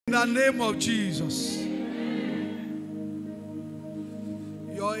In the name of Jesus.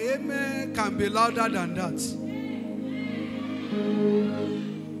 Your amen can be louder than that.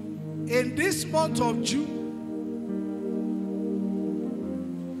 In this month of June,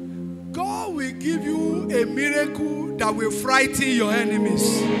 God will give you a miracle that will frighten your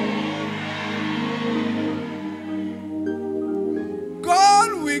enemies.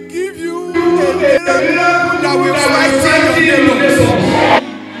 God will give you a miracle that will frighten your neighbors.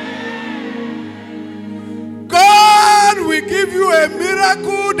 God will give you a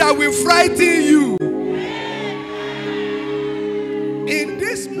miracle that will frighten you. In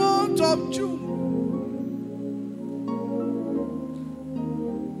this month of June,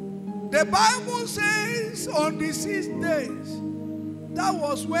 the Bible says on the 6 days, that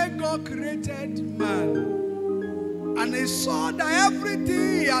was when God created man. And he saw that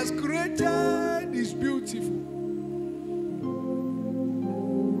everything he has created is beautiful.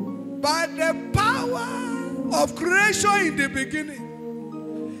 By the power of creation in the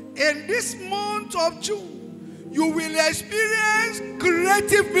beginning, in this month of June, you will experience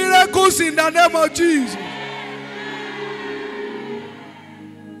creative miracles in the name of Jesus.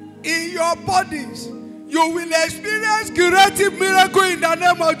 In your bodies, you will experience creative miracle in the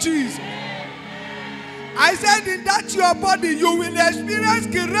name of Jesus. I said in that your body, you will experience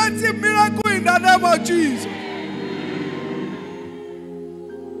creative miracle in the name of Jesus.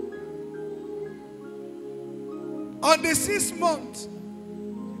 On the 6th month,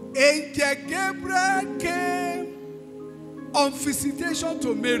 Angel Gabriel came on visitation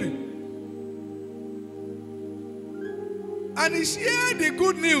to Mary. And he shared the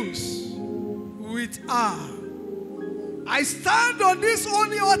good news with her. I stand on this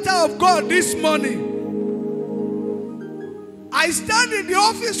holy altar of God this morning. I stand in the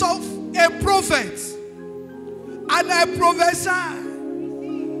office of a prophet, and I prophesy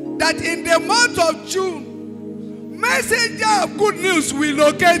that in the month of June, messenger of good news will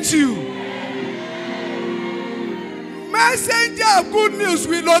locate you. Messenger of good news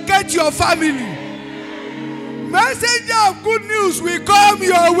will locate your family. Messenger of good news will come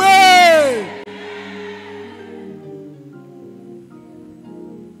your way.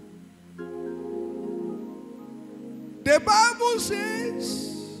 The Bible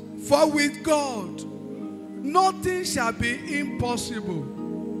says, for with God, nothing shall be impossible.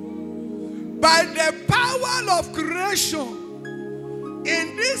 By the power of creation,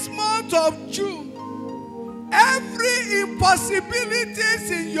 in this month of June, every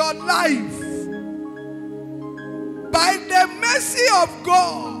impossibilities in your life, by the mercy of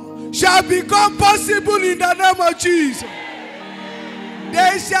God, shall become possible in the name of Jesus.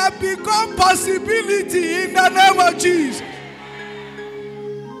 They shall become possibility in the name of Jesus.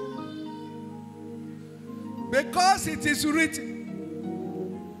 Because it is written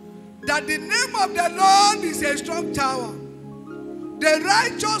that the name of the Lord is a strong tower. The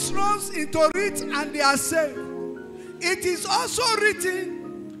righteous runs into it and they are saved. It is also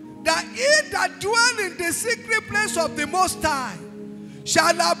written that he that dwell in the secret place of the Most High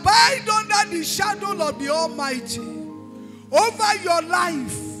shall abide under the shadow of the Almighty. Over your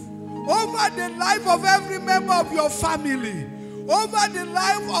life, over the life of every member of your family, over the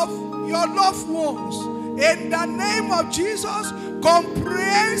life of your loved ones, in the name of Jesus,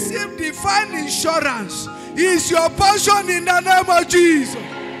 comprehensive divine insurance is your portion in the name of Jesus.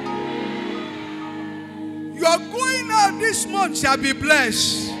 Your going out this month shall be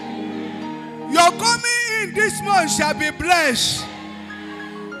blessed. Your coming in this month shall be blessed.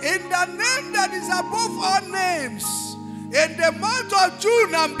 In the name that is above all names, in the month of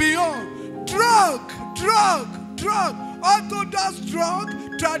June and beyond, drug, orthodox drug,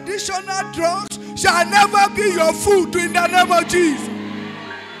 traditional drugs shall never be your food in the name of Jesus.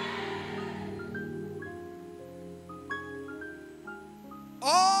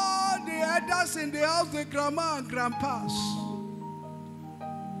 All the elders in the house, the grandma and grandpas,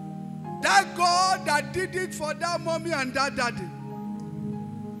 that God that did it for that mommy and that daddy,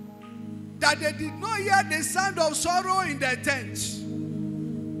 that they did not hear the sound of sorrow in their tents.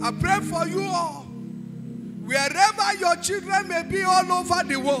 I pray for you all, wherever your children may be all over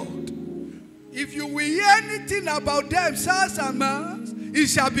the world. If you will hear anything about them, sons and mothers, it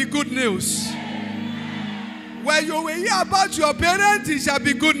shall be good news. When you will hear about your parents, it shall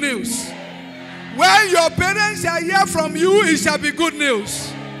be good news. When your parents shall hear from you, it shall be good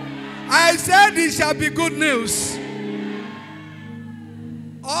news. I said it shall be good news.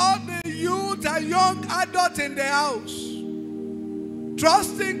 All the youth and young adults in the house,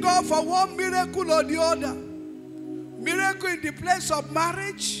 trusting God for one miracle or the other. Miracle in the place of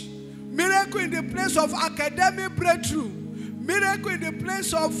marriage, miracle in the place of academic breakthrough, miracle in the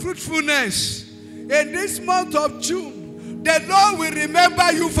place of fruitfulness. In this month of June, the Lord will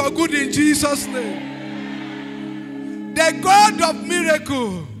remember you for good in Jesus' name. The God of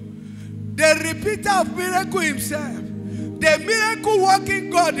miracle, the repeater of miracle himself, the miracle working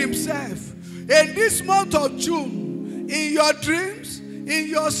God himself, in this month of June, in your dreams, in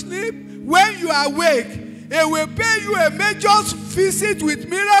your sleep, when you are awake, it will pay you a major visit with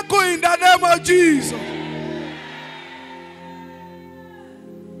miracle in the name of Jesus.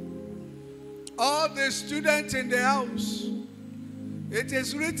 All the students in the house, it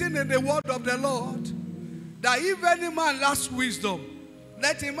is written in the word of the Lord that if any man lacks wisdom,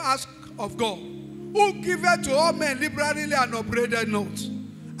 let him ask of God, who giveth to all men liberally and upbraideth not.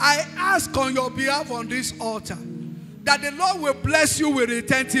 I ask on your behalf on this altar that the Lord will bless you with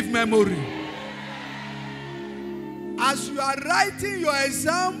retentive memory. As you are writing your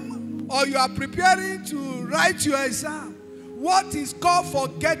exam or you are preparing to write your exam, what is called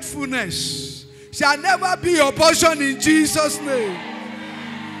forgetfulness shall never be your portion in Jesus' name.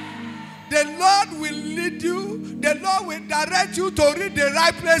 The Lord will lead you. The Lord will direct you to read the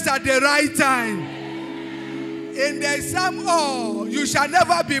right place at the right time. In the exam hall, you shall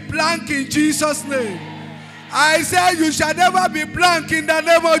never be blank in Jesus' name. I say you shall never be blank in the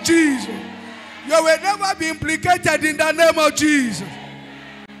name of Jesus. You will never be implicated in the name of Jesus.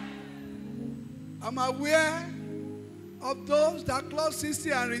 I'm aware of those that closed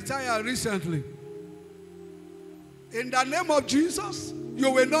 60 and retired recently. In the name of Jesus, you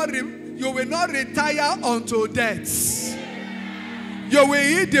will not retire unto death. You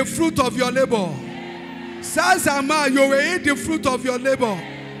will eat the fruit of your labor. Sazama, you will eat the fruit of your labor.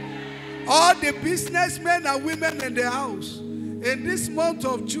 All the businessmen and women in the house, in this month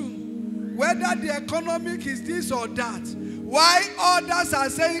of June, whether the economic is this or that, why others are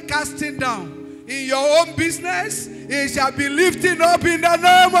saying casting down, in your own business, it shall be lifting up in the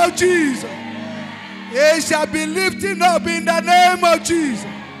name of Jesus. It shall be lifting up in the name of Jesus.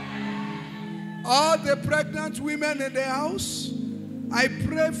 All the pregnant women in the house, I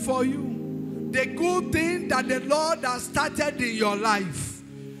pray for you. The good thing that the Lord has started in your life,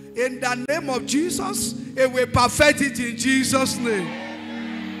 in the name of Jesus, it will perfect it in Jesus'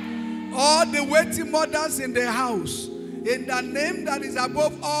 name. All the waiting mothers in the house, in the name that is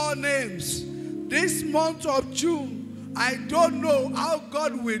above all names, this month of June, I don't know how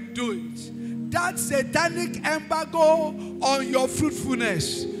God will do it. That satanic embargo on your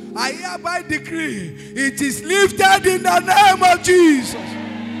fruitfulness, I hereby decree it is lifted in the name of Jesus.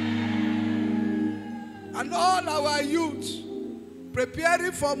 And all our youth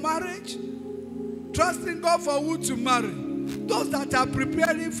preparing for marriage, trusting God for who to marry, those that are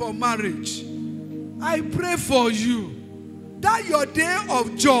preparing for marriage, I pray for you that your day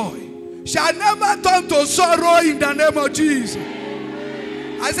of joy shall never turn to sorrow in the name of Jesus.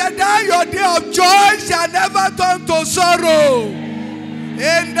 I said that your day of joy shall never turn to sorrow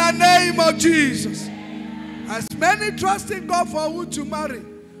in the name of Jesus. As many trusting God for who to marry,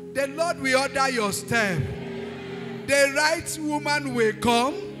 the Lord will order your step. The right woman will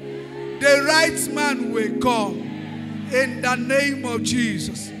come. The right man will come. In the name of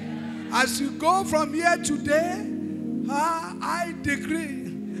Jesus. As you go from here today, I decree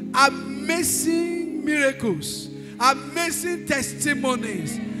amazing miracles, amazing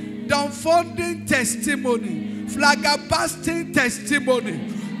testimonies, dumbfounding testimony, flabbergasting testimony.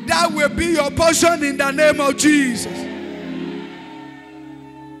 That will be your portion in the name of Jesus.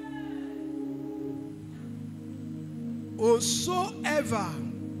 Whosoever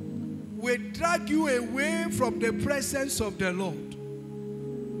will drag you away from the presence of the Lord,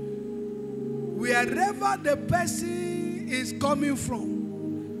 wherever the person is coming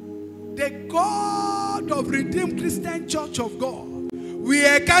from, the God of Redeemed Christian Church of God, we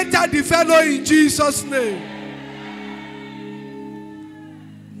encounter the fellow in Jesus' name.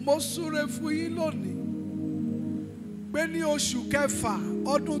 Mosure fún lónìí pé ní oṣù kẹfà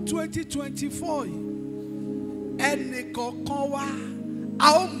ọdún 2024 ẹnìkọ̀ọ̀kan wa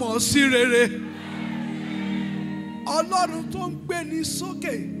a ó mọ̀ sí rere. Ọlọ́run tó ń gbé ní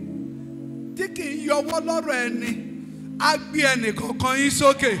sókè tí kì í yọwọ́ lọ́rọ̀ ẹni á gbé ẹnìkọ̀ọ̀kan yín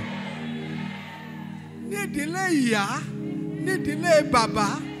sókè. Nídìílé ìyá, nídìílé bàbá,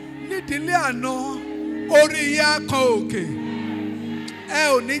 nídìílé àná, orí yín á kan òkè. Ẹ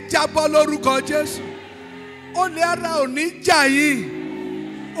ò ní jábọ́ lórúkọ Jésù. Olè ara ò ní jà yín.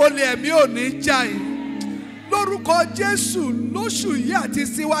 Olè ẹ̀mí ò ní jà yín. Lórúkọ Jésù lóṣù yìí àti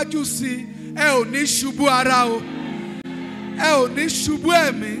síwájú sí ẹ ò ní ṣubú ara o. Ẹ ò ní ṣubú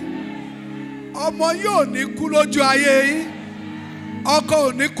ẹ̀mí. Ọmọ yóò ní kú lójú ayé yín. Ọkọ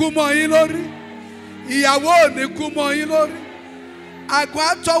ò ní kú mọ́ yín lórí. Ìyàwó ò ní kú mọ́ yín lórí. àgọ́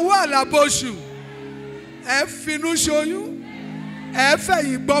àtọwọ́ àlàbòṣù ẹ finú ṣoyún ẹ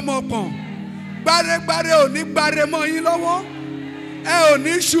fẹ̀yìn gbọ́mọpọ̀n gbáregbáre ò ní gbáre mọ́ yín lọ́wọ́ ẹ ò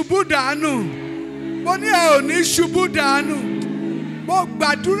ní ṣubú dànù mo ní ẹ ò ní ṣubú dànù mo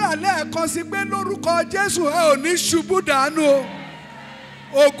gbàdúrà lẹ́ẹ̀kan sí pé lórúkọ Jésù ẹ ò ní ṣubú dànù o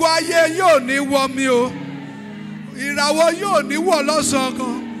ògo ayé yóò ní wọ̀ mí o ìràwọ̀ yóò ní wọ̀ lọ́sàn-án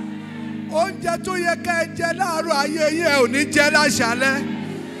kan oúnjẹ tó yẹ ká ẹ jẹ láàárọ̀ ayé yín ẹ ò ní jẹ láṣálẹ́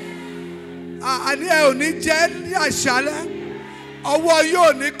àní ẹ ò ní jẹ ní àṣálẹ́ ọwọ́ yóò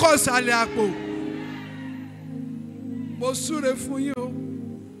ní kọ̀sàlẹ̀ àpò mo súre fún yín o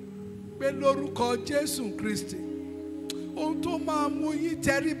pé lórúkọ Jésù Kristi ohun tó máa mú yín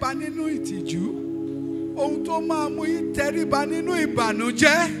tẹríba nínú ìtìjú ohun tó máa mú yín tẹríba nínú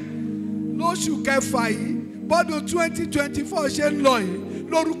ìbànújẹ́ lóṣù kẹfà yìí bọ́dún 2024 ṣe ń lọ yìí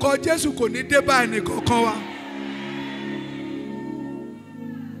lórúkọ Jésù kò ní dé bá ẹnì kankan wa.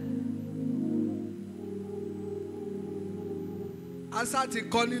 Asa ti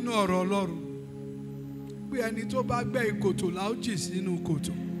kọ́ nínú ọ̀rọ̀ Ọlọ́run pé ẹni tó bá gbẹ́ ìkòtò la ó jì sínú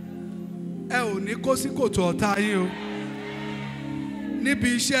kòtò ẹ ò ní kó sí kòtò ọ̀tá yín o níbi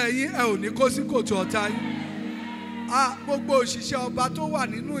iṣẹ́ yín ẹ ò ní kó sí kòtò ọ̀tá yín gbogbo òṣìṣẹ́ ọba tó wà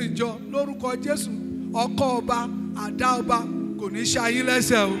nínú ìjọ lórúkọ Jésù ọkọ ọba àdá ọba kò ní ṣayín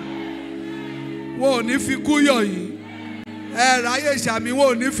lẹ́sẹ̀ o wọn ò ní fi kú yọ̀ yín ẹ ráyè ṣàmì wọn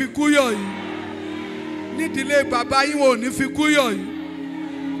ò ní fi kú yọ̀ yín nídìílé bàbá yín wọn ò ní fi kú yọ̀ yín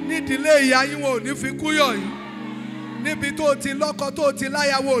nídìílé ìyá yín wọn ò ní fi kú yọ̀ yín níbi tó ti lọ́kọ tó ti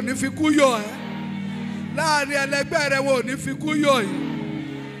láya wọn ò ní fi kú yọ̀ ẹ́ láàrin ẹlẹgbẹ́ rẹ wọn ò ní fi kú yọ̀ yín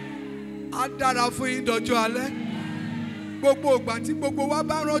á dára fún yín dọjọ́ alẹ́ gbogbo ìgbà tí gbogbo wa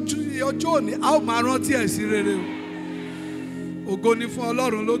bá rántí ọjọ́ òní a ó máa rántí ẹ̀ sí rere o ògo ni fún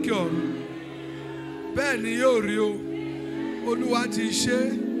Ọlọ́run lókè ọ̀run bẹ́ẹ̀ ni yóò rí o Olúwa ti ṣe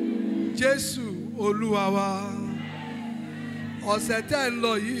Jésù Olúwa wa ọ̀sẹ̀ tẹ́ ń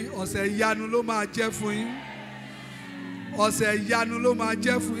lọ yìí ọ̀sẹ̀ ìyanu ló máa jẹ́ fún yín ọ̀sẹ̀ ìyanu ló máa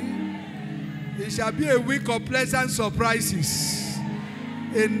jẹ́ fún yín it shall be a week of pleasant surprises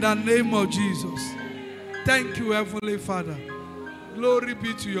in the name of Jesus. Thank you, Heavenly Father. Glory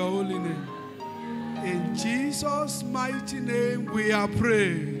be to your holy name. In Jesus' mighty name we are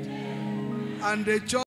prayed. And the church